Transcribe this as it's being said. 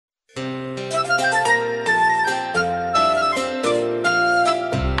This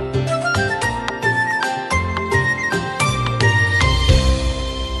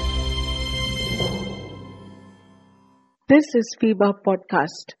is FIBA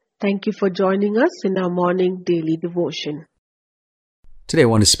Podcast. Thank you for joining us in our morning daily devotion. Today I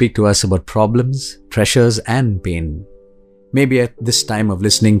want to speak to us about problems, pressures and pain. Maybe at this time of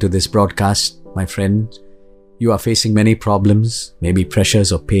listening to this broadcast, my friend, you are facing many problems, maybe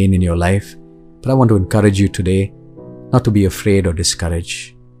pressures or pain in your life. But I want to encourage you today not to be afraid or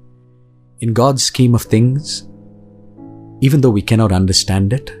discouraged. In God's scheme of things, even though we cannot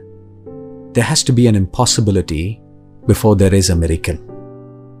understand it, there has to be an impossibility before there is a miracle.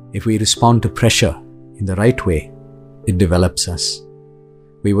 If we respond to pressure in the right way, it develops us.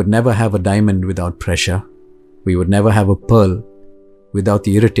 We would never have a diamond without pressure. We would never have a pearl without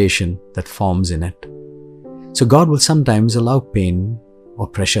the irritation that forms in it. So God will sometimes allow pain or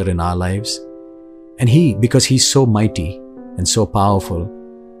pressure in our lives. And because He's so mighty and so powerful,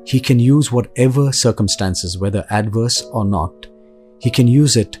 He can use whatever circumstances, whether adverse or not, He can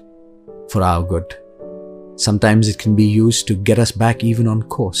use it for our good. Sometimes it can be used to get us back even on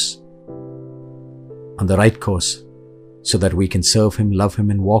the right course, so that we can serve Him, love Him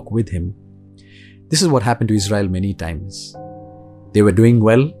and walk with Him. This is what happened to Israel many times. They were doing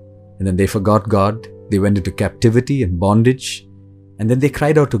well and then they forgot God. They went into captivity and bondage, and then they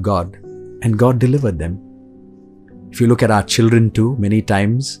cried out to God and God delivered them. If you look at our children too, many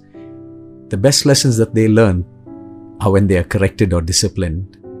times the best lessons that they learn are when they are corrected or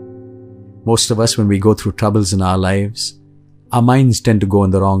disciplined. Most of us, when we go through troubles in our lives, our minds tend to go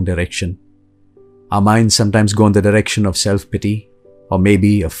in the wrong direction. Our minds sometimes go in the direction of self-pity, or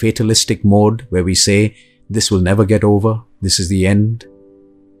maybe a fatalistic mode where we say, this will never get over, this is the end.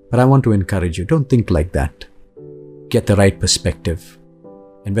 But I want to encourage you, don't think like that. Get the right perspective.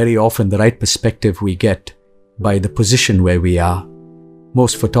 And very often the right perspective we get by the position where we are.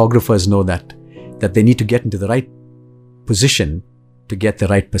 Most photographers know that they need to get into the right position to get the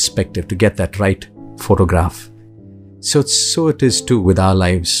right perspective, to get that right photograph. So it is too with our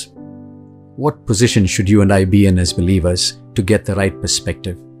lives. What position should you and I be in as believers to get the right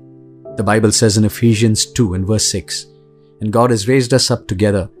perspective? The Bible says in Ephesians 2 and verse 6, and God has raised us up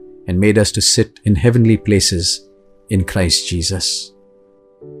together and made us to sit in heavenly places in Christ Jesus.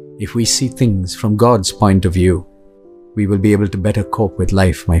 If we see things from God's point of view, we will be able to better cope with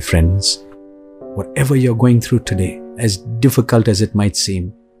life, my friends. Whatever you're going through today, as difficult as it might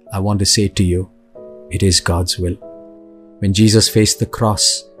seem, I want to say to you, it is God's will. When Jesus faced the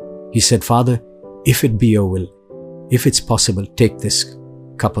cross, He said, Father, if it be your will, if it's possible, take this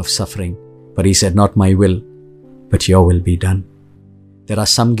cup of suffering. But He said, not my will, but your will be done. There are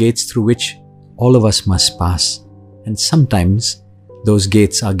some gates through which all of us must pass. And sometimes those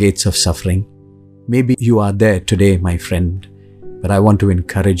gates are gates of suffering. Maybe you are there today, my friend, but I want to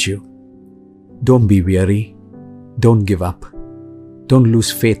encourage you. Don't be weary. Don't give up. Don't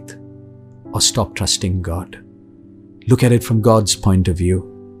lose faith or stop trusting God. Look at it from God's point of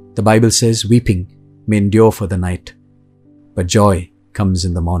view. The Bible says weeping may endure for the night, but joy comes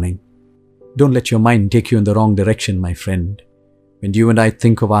in the morning. Don't let your mind take you in the wrong direction, my friend. When you and I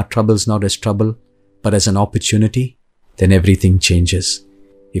think of our troubles not as trouble, but as an opportunity, then everything changes.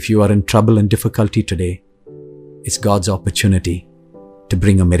 If you are in trouble and difficulty today, it's God's opportunity to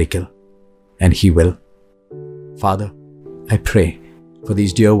bring a miracle, and He will. Father, I pray for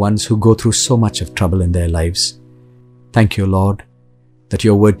these dear ones who go through so much of trouble in their lives. Thank you, Lord, that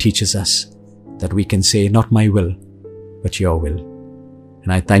your word teaches us that we can say, not my will, but your will.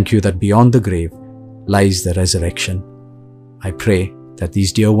 And I thank you that beyond the grave lies the resurrection. I pray that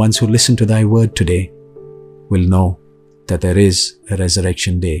these dear ones who listen to thy word today will know that there is a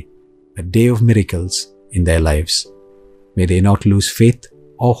resurrection day, a day of miracles in their lives. May they not lose faith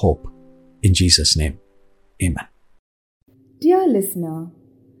or hope. In Jesus' name, amen. Dear listener,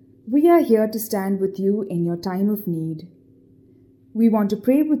 we are here to stand with you in your time of need. We want to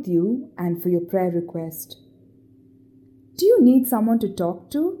pray with you and for your prayer request. Do you need someone to talk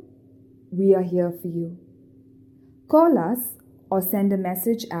to? We are here for you. Call us or send a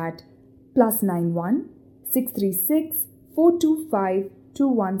message at +91 636 425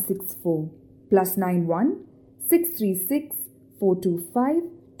 2164 +91 636 425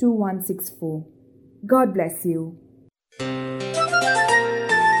 2164. God bless you.